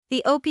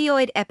The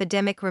opioid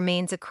epidemic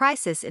remains a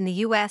crisis in the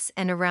U.S.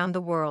 and around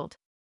the world.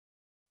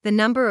 The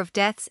number of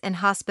deaths and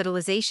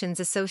hospitalizations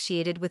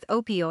associated with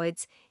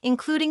opioids,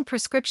 including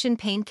prescription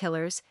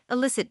painkillers,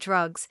 illicit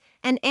drugs,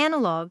 and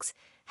analogs,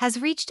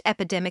 has reached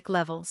epidemic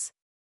levels.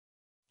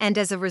 And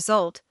as a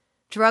result,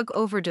 drug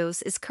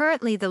overdose is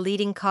currently the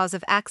leading cause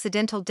of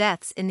accidental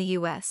deaths in the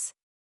U.S.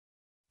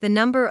 The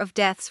number of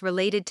deaths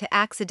related to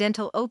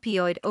accidental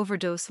opioid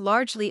overdose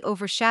largely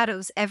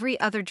overshadows every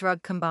other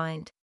drug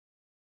combined.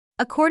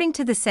 According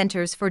to the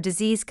Centers for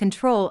Disease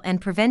Control and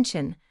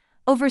Prevention,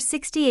 over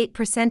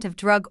 68% of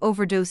drug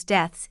overdose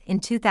deaths in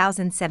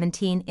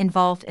 2017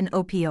 involved an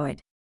opioid.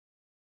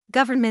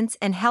 Governments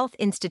and health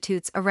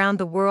institutes around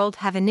the world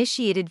have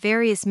initiated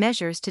various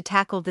measures to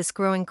tackle this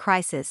growing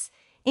crisis,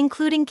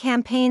 including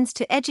campaigns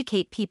to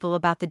educate people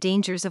about the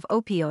dangers of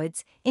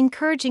opioids,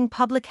 encouraging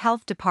public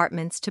health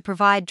departments to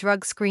provide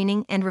drug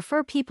screening and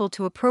refer people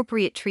to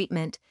appropriate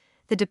treatment,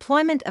 the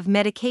deployment of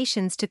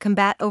medications to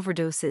combat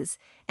overdoses,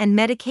 and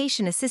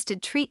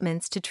medication-assisted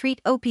treatments to treat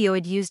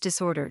opioid use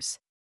disorders.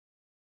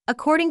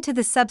 According to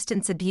the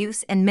Substance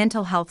Abuse and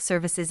Mental Health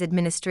Services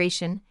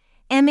Administration,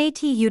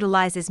 MAT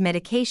utilizes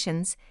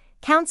medications,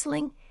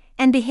 counseling,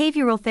 and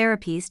behavioral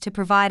therapies to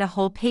provide a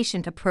whole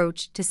patient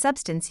approach to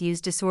substance use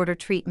disorder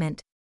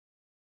treatment.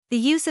 The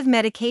use of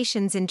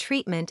medications in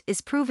treatment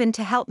is proven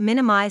to help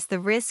minimize the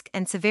risk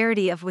and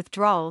severity of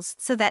withdrawals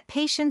so that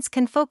patients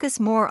can focus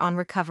more on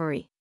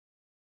recovery.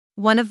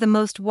 One of the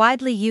most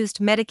widely used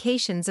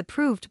medications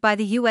approved by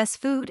the U.S.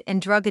 Food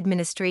and Drug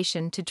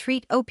Administration to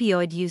treat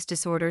opioid use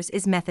disorders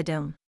is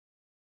methadone.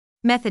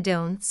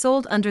 Methadone,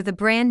 sold under the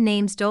brand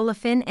names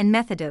Dolofen and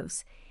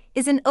Methadose,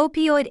 is an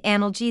opioid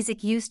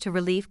analgesic used to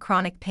relieve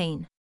chronic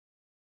pain.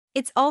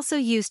 It's also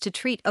used to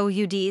treat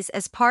OUDs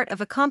as part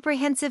of a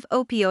comprehensive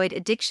opioid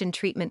addiction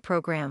treatment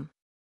program.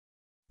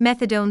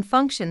 Methadone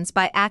functions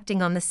by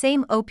acting on the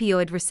same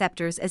opioid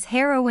receptors as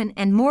heroin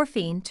and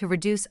morphine to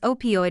reduce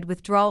opioid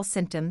withdrawal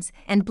symptoms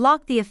and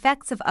block the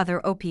effects of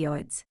other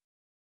opioids.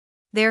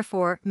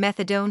 Therefore,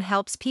 methadone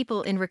helps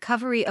people in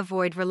recovery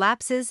avoid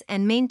relapses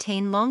and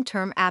maintain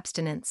long-term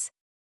abstinence.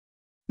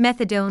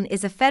 Methadone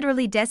is a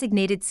federally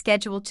designated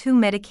Schedule II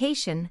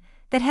medication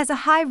that has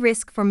a high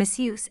risk for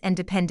misuse and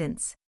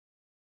dependence.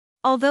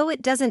 Although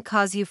it doesn't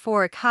cause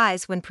euphoric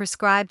highs when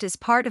prescribed as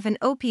part of an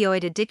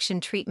opioid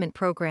addiction treatment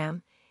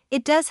program,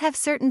 it does have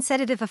certain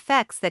sedative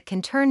effects that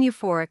can turn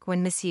euphoric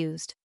when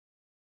misused.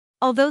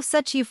 Although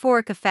such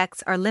euphoric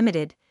effects are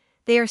limited,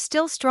 they are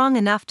still strong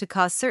enough to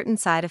cause certain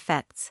side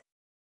effects.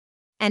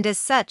 And as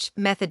such,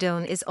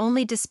 methadone is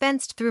only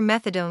dispensed through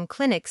methadone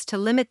clinics to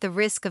limit the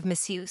risk of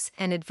misuse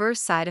and adverse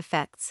side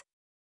effects.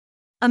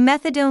 A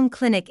methadone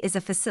clinic is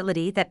a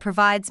facility that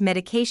provides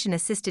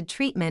medication-assisted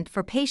treatment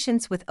for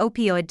patients with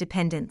opioid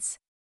dependence.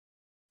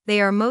 They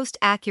are most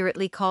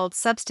accurately called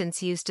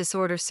substance use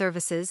disorder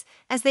services,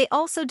 as they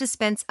also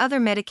dispense other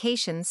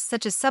medications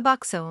such as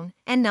Suboxone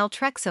and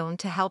Naltrexone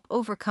to help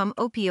overcome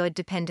opioid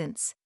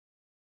dependence.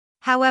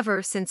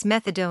 However, since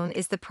methadone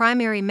is the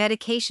primary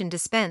medication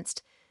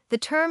dispensed, the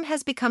term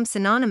has become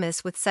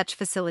synonymous with such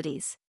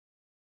facilities.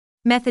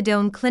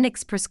 Methadone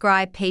clinics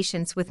prescribe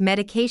patients with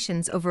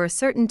medications over a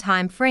certain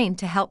time frame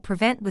to help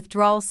prevent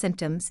withdrawal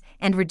symptoms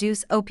and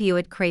reduce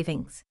opioid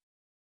cravings.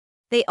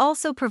 They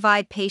also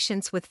provide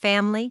patients with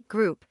family,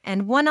 group,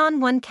 and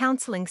one-on-one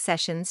counseling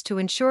sessions to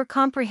ensure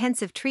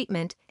comprehensive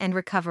treatment and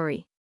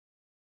recovery.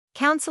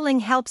 Counseling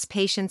helps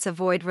patients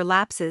avoid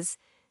relapses,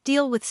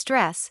 deal with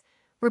stress,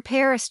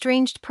 repair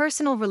estranged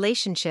personal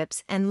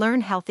relationships, and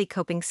learn healthy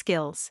coping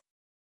skills.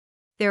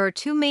 There are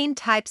two main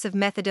types of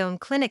methadone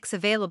clinics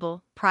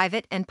available: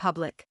 private and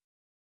public.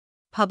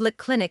 Public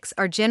clinics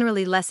are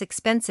generally less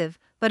expensive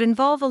but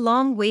involve a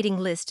long waiting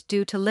list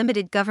due to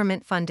limited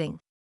government funding.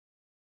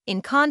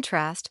 In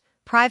contrast,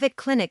 private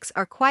clinics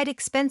are quite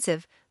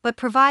expensive but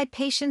provide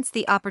patients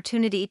the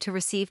opportunity to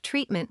receive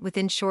treatment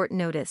within short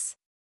notice.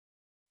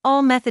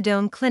 All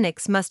methadone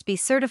clinics must be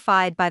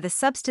certified by the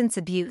Substance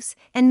Abuse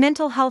and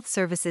Mental Health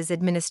Services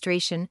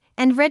Administration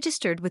and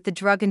registered with the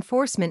Drug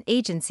Enforcement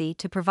Agency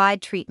to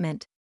provide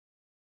treatment.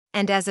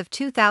 And as of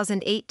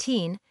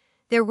 2018,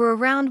 there were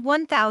around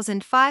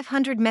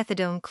 1,500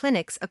 methadone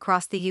clinics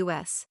across the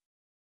U.S.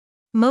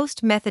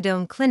 Most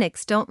methadone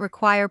clinics don't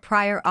require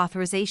prior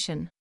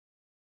authorization.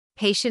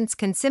 Patients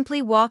can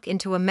simply walk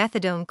into a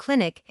methadone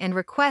clinic and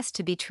request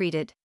to be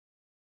treated.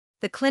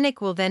 The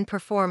clinic will then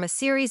perform a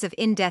series of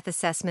in-depth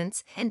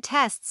assessments and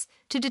tests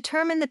to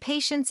determine the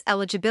patient's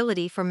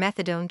eligibility for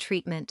methadone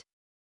treatment.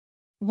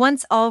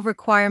 Once all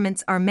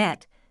requirements are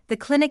met, the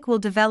clinic will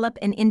develop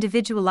an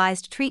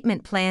individualized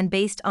treatment plan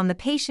based on the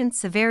patient's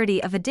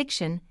severity of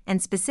addiction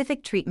and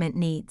specific treatment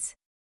needs.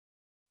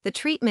 The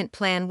treatment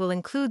plan will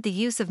include the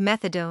use of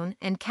methadone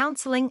and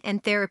counseling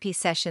and therapy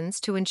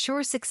sessions to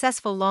ensure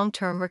successful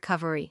long-term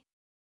recovery.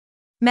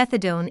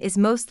 Methadone is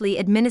mostly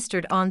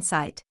administered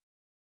on-site.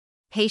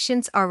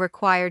 Patients are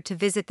required to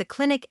visit the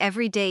clinic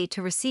every day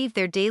to receive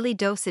their daily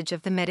dosage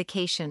of the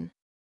medication.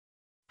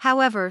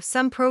 However,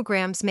 some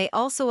programs may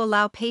also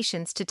allow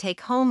patients to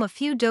take home a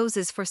few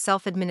doses for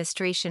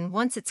self-administration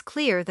once it's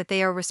clear that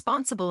they are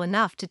responsible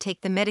enough to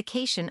take the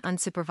medication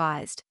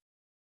unsupervised.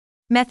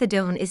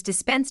 Methadone is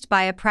dispensed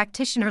by a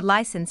practitioner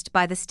licensed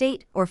by the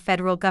state or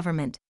federal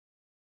government.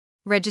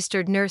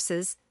 Registered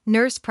nurses,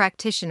 nurse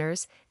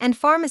practitioners, and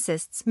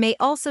pharmacists may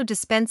also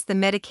dispense the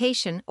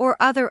medication or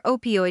other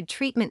opioid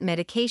treatment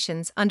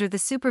medications under the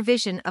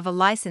supervision of a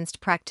licensed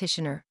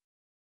practitioner.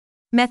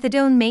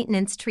 Methadone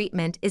maintenance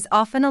treatment is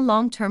often a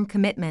long-term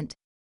commitment.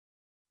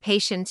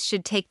 Patients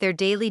should take their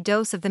daily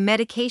dose of the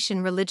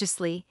medication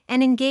religiously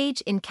and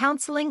engage in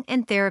counseling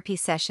and therapy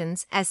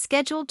sessions as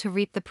scheduled to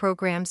reap the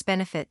program's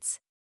benefits.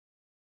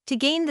 To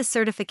gain the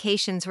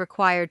certifications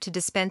required to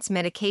dispense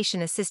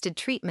medication-assisted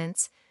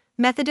treatments,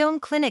 methadone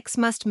clinics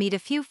must meet a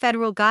few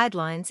federal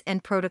guidelines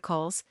and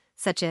protocols,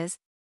 such as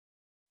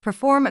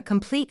perform a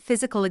complete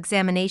physical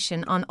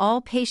examination on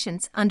all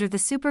patients under the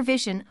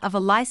supervision of a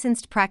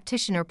licensed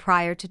practitioner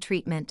prior to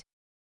treatment.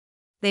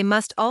 They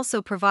must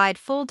also provide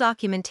full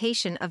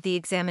documentation of the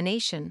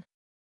examination.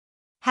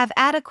 Have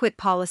adequate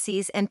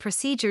policies and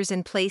procedures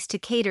in place to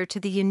cater to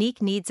the unique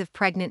needs of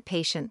pregnant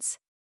patients.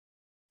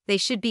 They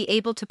should be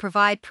able to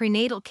provide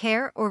prenatal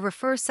care or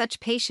refer such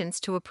patients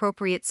to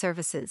appropriate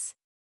services.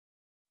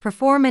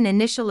 Perform an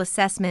initial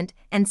assessment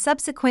and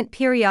subsequent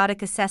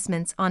periodic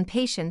assessments on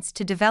patients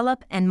to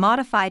develop and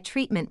modify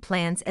treatment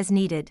plans as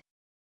needed.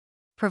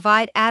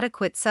 Provide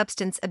adequate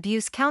substance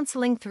abuse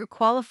counseling through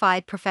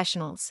qualified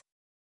professionals.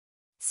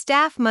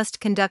 Staff must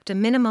conduct a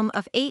minimum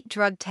of 8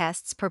 drug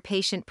tests per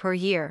patient per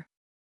year.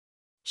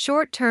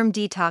 Short-term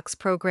detox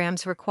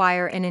programs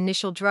require an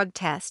initial drug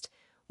test,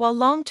 while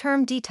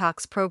long-term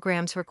detox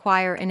programs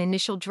require an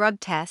initial drug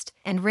test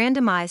and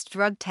randomized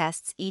drug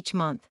tests each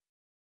month.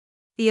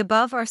 The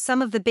above are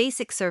some of the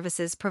basic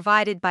services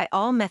provided by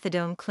all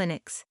methadone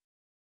clinics.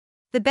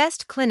 The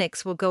best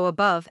clinics will go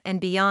above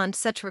and beyond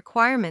such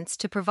requirements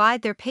to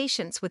provide their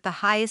patients with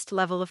the highest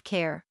level of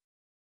care.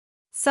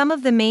 Some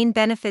of the main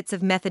benefits of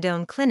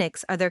methadone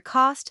clinics are their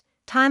cost,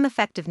 time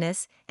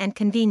effectiveness, and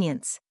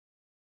convenience.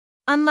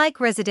 Unlike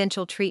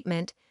residential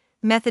treatment,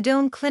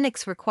 methadone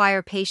clinics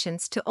require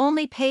patients to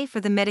only pay for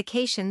the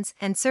medications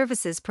and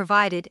services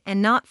provided and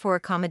not for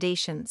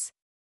accommodations.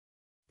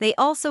 They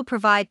also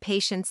provide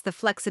patients the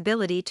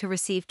flexibility to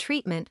receive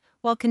treatment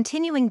while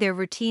continuing their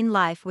routine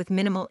life with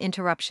minimal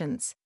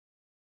interruptions.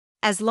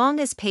 As long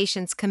as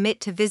patients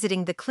commit to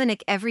visiting the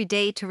clinic every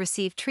day to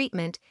receive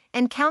treatment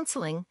and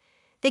counseling,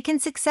 they can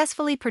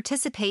successfully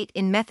participate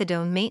in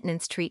methadone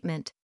maintenance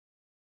treatment.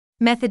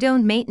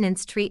 Methadone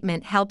maintenance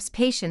treatment helps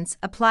patients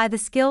apply the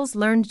skills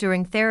learned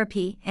during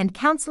therapy and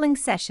counseling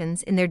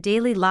sessions in their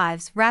daily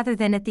lives rather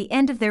than at the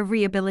end of their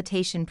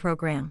rehabilitation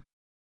program.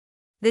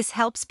 This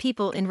helps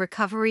people in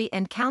recovery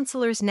and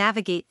counselors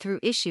navigate through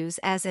issues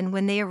as and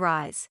when they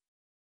arise.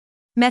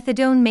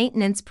 Methadone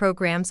maintenance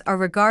programs are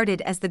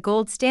regarded as the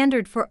gold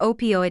standard for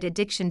opioid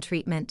addiction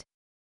treatment.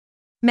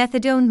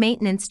 Methadone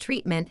maintenance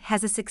treatment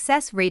has a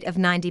success rate of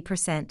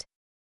 90%.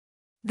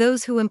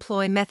 Those who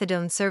employ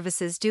methadone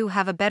services do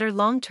have a better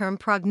long-term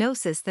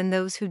prognosis than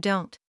those who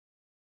don't.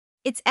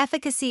 Its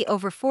efficacy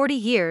over 40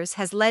 years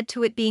has led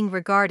to it being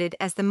regarded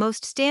as the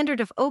most standard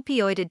of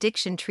opioid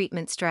addiction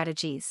treatment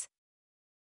strategies.